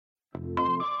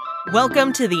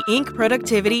Welcome to the Inc.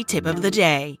 Productivity Tip of the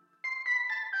Day.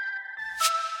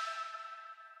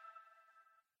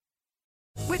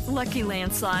 With Lucky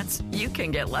Land Slots, you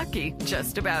can get lucky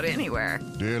just about anywhere.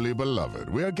 Dearly beloved,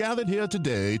 we are gathered here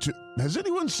today to... Has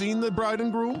anyone seen the bride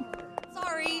and groom?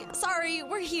 Sorry,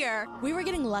 we're here. We were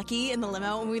getting lucky in the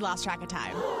limo and we lost track of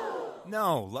time.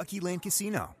 No, Lucky Land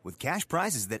Casino, with cash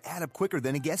prizes that add up quicker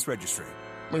than a guest registry.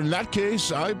 In that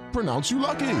case, I pronounce you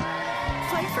lucky.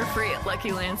 Play for free at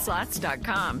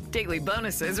LuckyLandSlots.com. Daily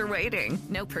bonuses are waiting.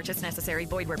 No purchase necessary.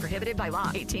 Void where prohibited by law.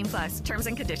 18+. Terms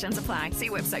and conditions apply. See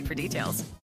website for details.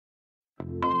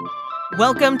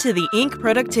 Welcome to the Inc.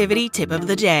 Productivity Tip of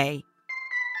the Day.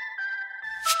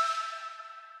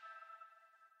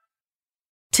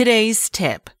 Today's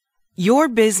tip. Your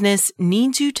business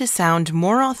needs you to sound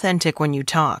more authentic when you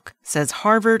talk, says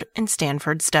Harvard and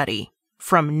Stanford study.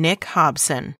 From Nick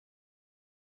Hobson.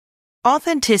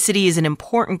 Authenticity is an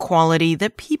important quality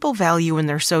that people value in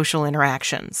their social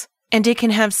interactions, and it can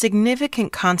have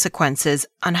significant consequences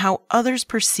on how others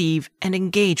perceive and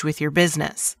engage with your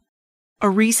business. A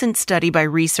recent study by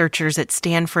researchers at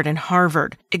Stanford and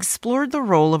Harvard explored the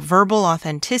role of verbal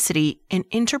authenticity in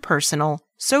interpersonal,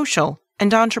 social,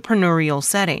 and entrepreneurial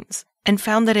settings, and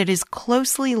found that it is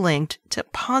closely linked to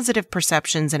positive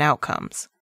perceptions and outcomes.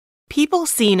 People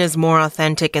seen as more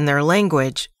authentic in their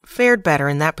language fared better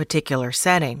in that particular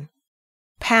setting.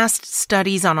 Past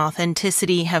studies on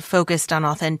authenticity have focused on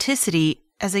authenticity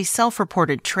as a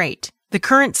self-reported trait. The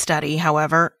current study,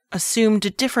 however, assumed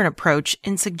a different approach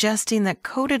in suggesting that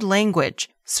coded language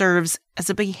serves as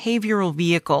a behavioral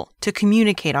vehicle to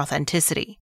communicate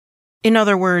authenticity. In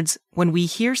other words, when we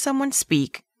hear someone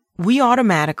speak, we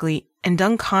automatically and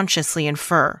unconsciously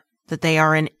infer that they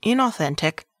are an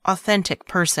inauthentic, authentic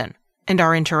person, and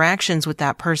our interactions with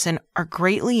that person are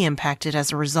greatly impacted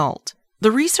as a result.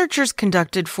 The researchers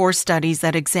conducted 4 studies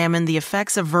that examined the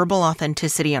effects of verbal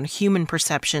authenticity on human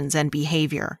perceptions and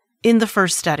behavior. In the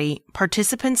first study,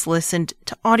 participants listened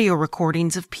to audio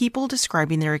recordings of people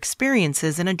describing their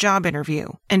experiences in a job interview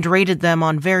and rated them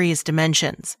on various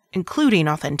dimensions, including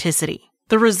authenticity.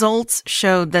 The results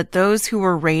showed that those who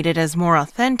were rated as more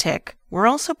authentic were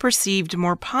also perceived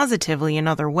more positively in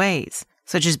other ways,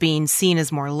 such as being seen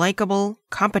as more likable,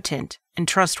 competent, and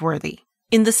trustworthy.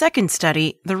 In the second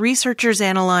study, the researchers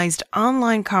analyzed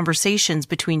online conversations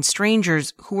between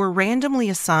strangers who were randomly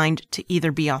assigned to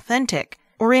either be authentic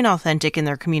or inauthentic in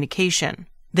their communication.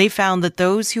 They found that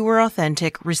those who were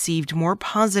authentic received more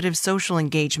positive social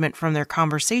engagement from their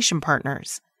conversation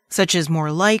partners, such as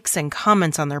more likes and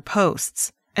comments on their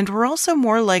posts, and were also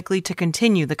more likely to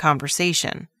continue the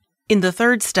conversation. In the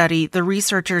third study, the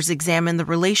researchers examined the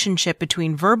relationship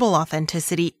between verbal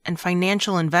authenticity and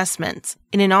financial investments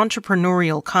in an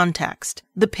entrepreneurial context,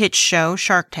 the pitch show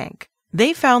Shark Tank.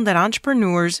 They found that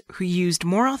entrepreneurs who used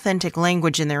more authentic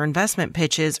language in their investment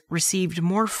pitches received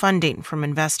more funding from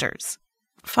investors.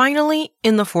 Finally,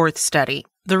 in the fourth study,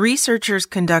 the researchers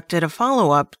conducted a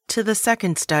follow-up to the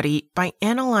second study by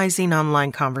analyzing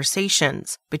online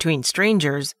conversations between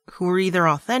strangers who were either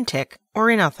authentic or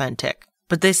inauthentic.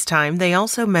 But this time, they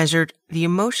also measured the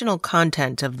emotional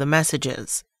content of the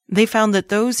messages. They found that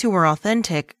those who were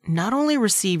authentic not only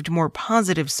received more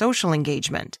positive social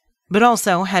engagement, but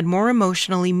also had more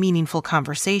emotionally meaningful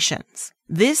conversations.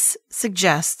 This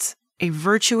suggests a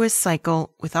virtuous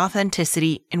cycle with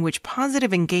authenticity in which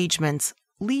positive engagements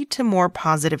lead to more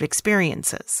positive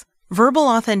experiences. Verbal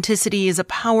authenticity is a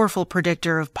powerful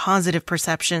predictor of positive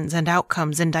perceptions and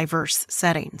outcomes in diverse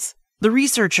settings. The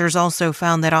researchers also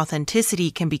found that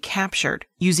authenticity can be captured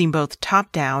using both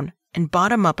top-down and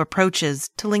bottom-up approaches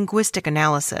to linguistic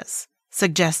analysis,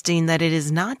 suggesting that it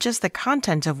is not just the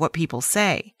content of what people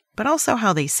say, but also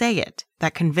how they say it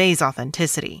that conveys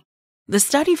authenticity. The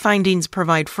study findings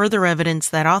provide further evidence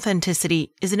that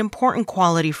authenticity is an important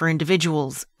quality for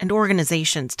individuals and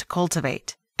organizations to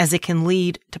cultivate, as it can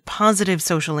lead to positive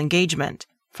social engagement,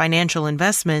 financial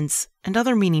investments, and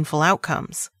other meaningful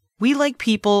outcomes. We like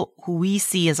people who we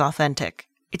see as authentic.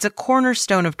 It's a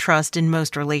cornerstone of trust in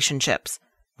most relationships,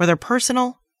 whether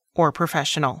personal or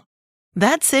professional.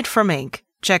 That's it from Inc.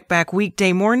 Check back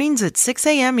weekday mornings at 6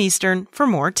 a.m. Eastern for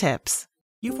more tips.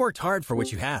 You've worked hard for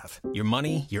what you have. Your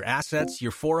money, your assets,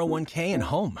 your 401k, and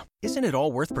home. Isn't it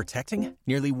all worth protecting?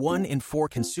 Nearly 1 in 4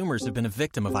 consumers have been a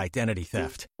victim of identity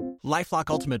theft.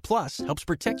 LifeLock Ultimate Plus helps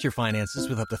protect your finances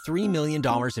with up to $3 million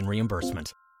in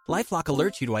reimbursement. LifeLock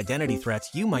alerts you to identity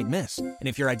threats you might miss. And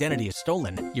if your identity is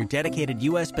stolen, your dedicated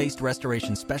U.S.-based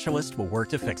restoration specialist will work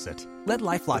to fix it. Let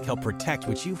LifeLock help protect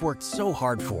what you've worked so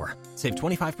hard for. Save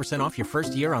 25% off your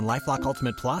first year on LifeLock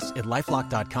Ultimate Plus at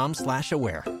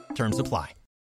LifeLock.com/aware. Terms apply.